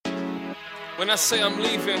When I say I'm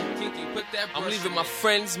leaving, I'm leaving my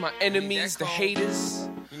friends, my enemies, the haters,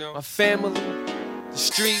 my family, the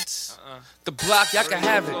streets, the block. Y'all can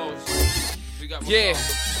have it. Yeah.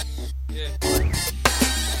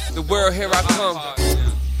 The world, here I come.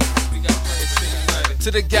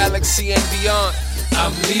 To the galaxy and beyond.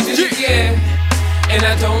 I'm leaving again, and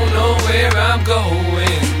I don't know where I'm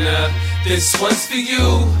going. This one's for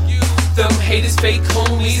you. Them haters, fake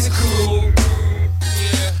homies, and crew.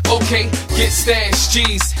 Okay, get stashed,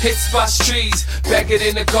 G's, hits by streets. Bag it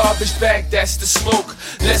in a garbage bag, that's the smoke.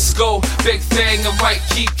 Let's go, big thing, I'm right,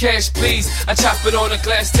 keep cash, please. I chop it on a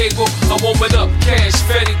glass table, I warm it up, cash,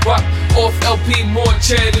 fatty guap, off LP, more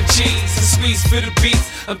cheddar cheese. And squeeze for the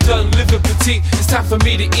beats, I'm done living petite. It's time for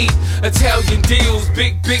me to eat Italian deals,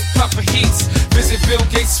 big papa heats. Visit Bill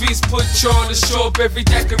Gates Sweets, put you on the strawberry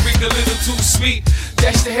daiquiri, a little too sweet.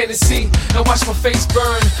 Dash the Hennessy, and watch my face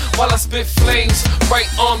burn while I spit flames. Right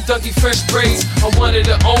arm Dougie Fresh braids. I wanted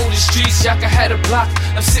to own the streets, y'all can have a block.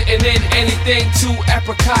 I'm sitting in anything to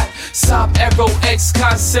apricot. Sob Arrow X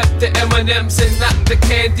concept, the M&M's and not the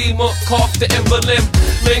candy. Monk off the emblem.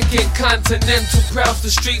 Lincoln Continental crowds the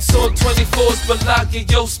streets on 24s.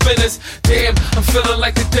 Bellagio spinners. Damn, I'm feeling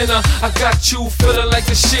like a dinner. I got you feeling like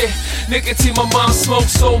a shit. Nicotine, my mom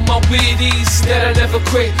smokes, so my weedies that I never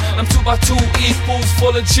quit. I'm 2x2 equals full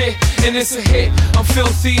of legit, and it's a hit. I'm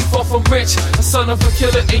filthy, far from rich, a son of a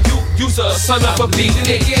killer. And you's a son of a beating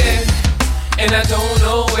again. And I don't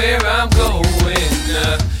know where I'm going.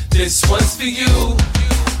 This one's for you.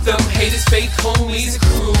 Them haters, fake homies, and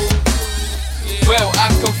crew. Well, I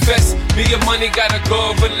confess, me and money got a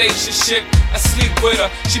good relationship. I sleep with her,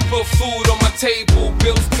 she put food on my table,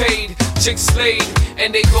 bills paid, chicks slayed,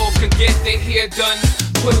 and they go could get their hair done.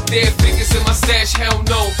 Put their fingers in my stash, hell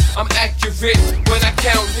no, I'm accurate when I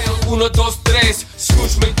count. Uno, dos, tres,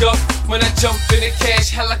 Scrooge McDuck. When I jump in the cash,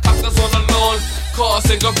 helicopters on the lawn. Cars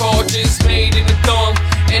and garages made in the thong,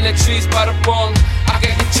 and the trees by the bong. I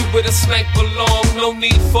can hit you with a sniper long, no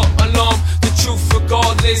need for alarm. The truth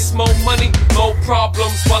regardless, more money, more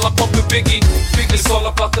problems. While I'm pumping Biggie, it's all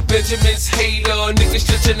about the Benjamins. Hater, nigga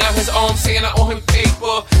stretching out his arms saying I owe him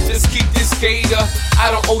paper. Let's keep this gator.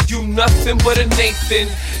 I don't owe you nothing but a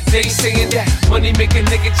Nathan. They saying that money make a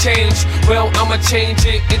nigga change. Well, I'ma change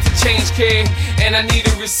it into change kid, and I need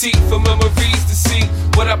a receipt for memories to see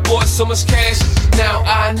what I bought. So much cash, now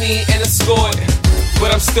I need an escort.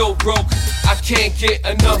 But I'm still broke, I can't get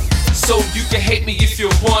enough. So you can hate me if you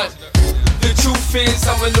want. The truth is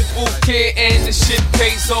I'm in the booth, kid, and the shit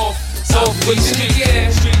pays off. So I'm leaving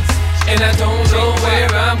again, and I don't know where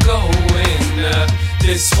I'm going.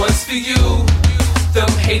 This one's for you. Them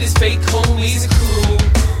haters, fake homies, and crew.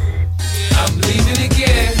 I'm leaving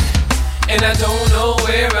again, and I don't know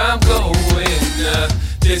where I'm going.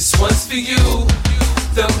 This one's for you.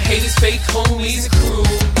 Them haters, fake homies, and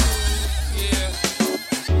crew.